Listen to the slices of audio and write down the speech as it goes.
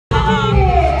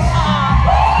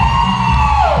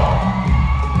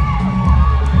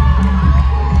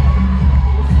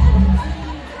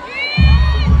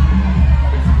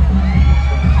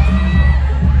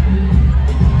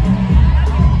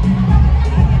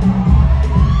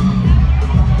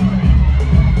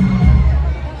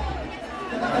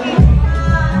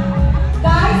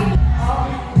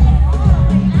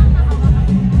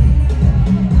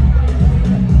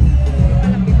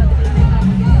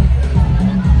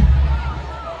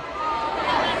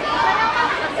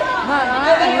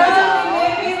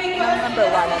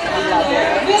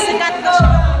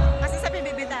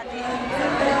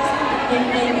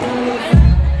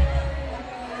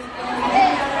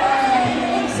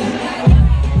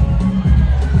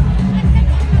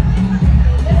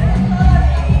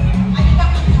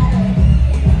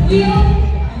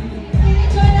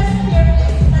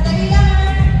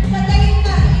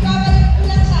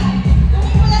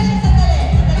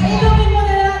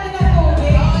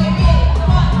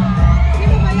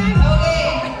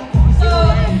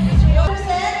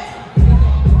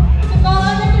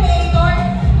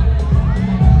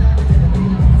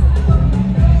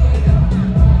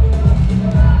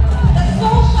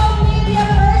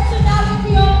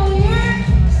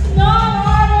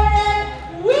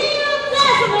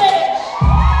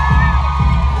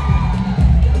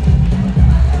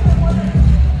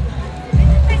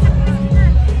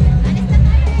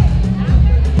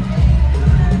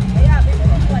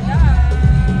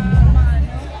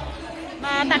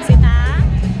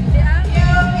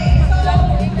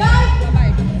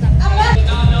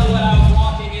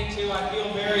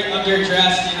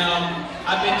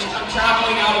I'm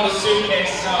traveling out of a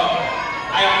suitcase, so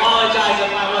I apologize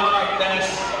if I look like this.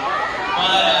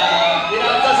 But, you know,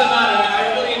 it doesn't matter.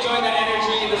 I really enjoy the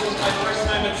energy. This is my first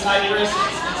time in Cyprus.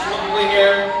 It's lovely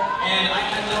here. And I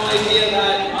had no idea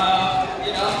that,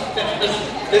 you know,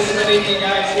 this many of you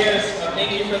guys here. So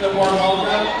thank you for the warm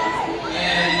welcome.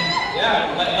 And,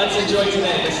 yeah, let's enjoy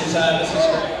today. This is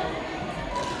great.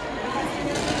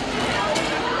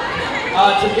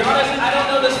 To be honest, I don't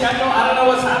know the schedule, I don't know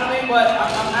what's happening, but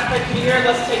I'm happy to be here.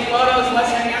 Let's take photos, let's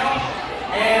hang out,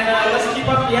 and let's keep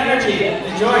up the energy.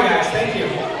 Enjoy, guys. Thank you.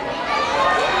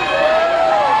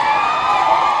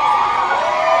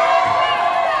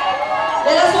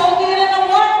 Let us all give it a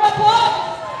warm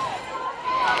applause.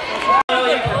 I'm not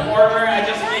really a performer, I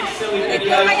just make silly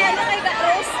videos. I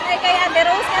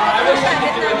wish I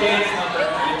could do a dance number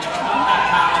for you, but I'm not that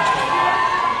talented.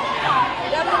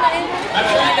 I'm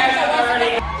sure you guys have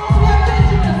already.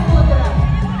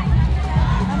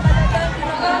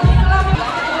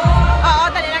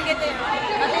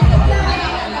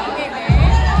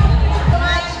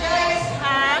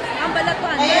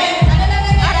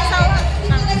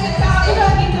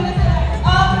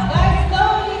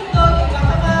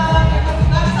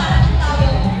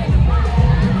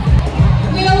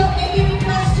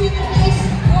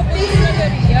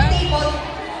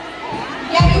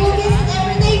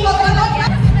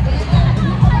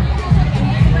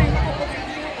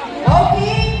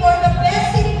 Okay.